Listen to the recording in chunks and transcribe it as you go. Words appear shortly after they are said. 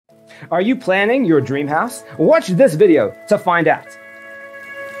Are you planning your dream house? Watch this video to find out.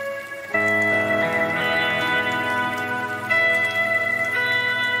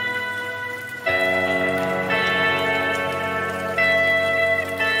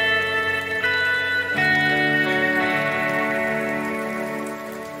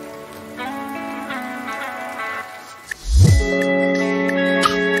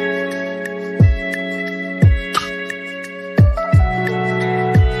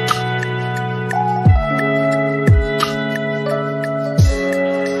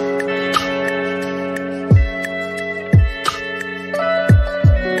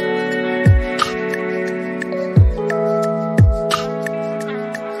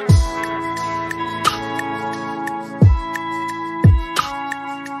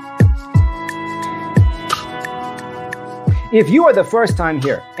 If you are the first time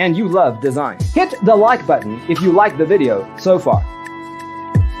here and you love design, hit the like button if you like the video so far.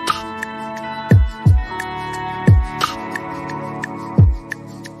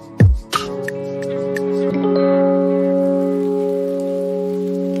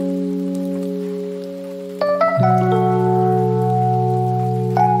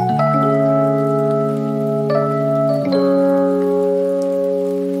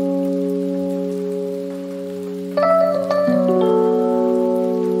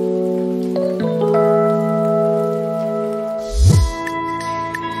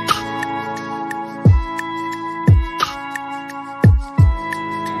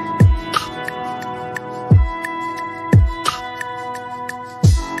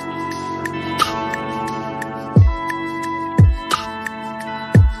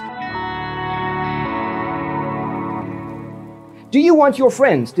 Do you want your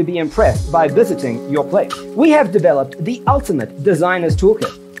friends to be impressed by visiting your place? We have developed the ultimate designer's toolkit.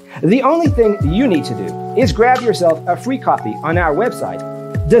 The only thing you need to do is grab yourself a free copy on our website,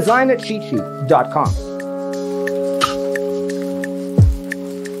 designercheatsheet.com.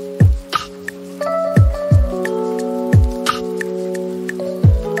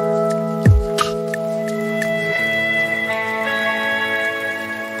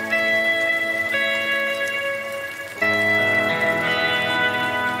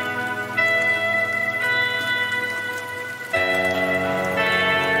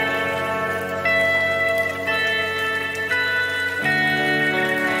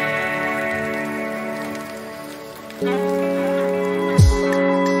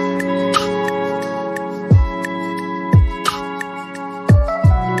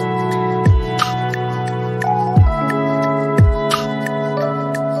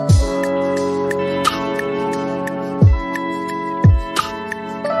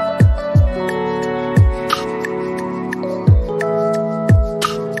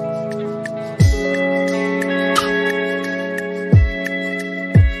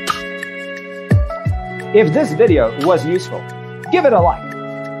 If this video was useful, give it a like.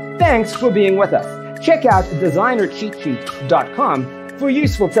 Thanks for being with us. Check out designercheatsheet.com for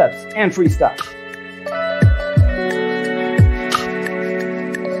useful tips and free stuff.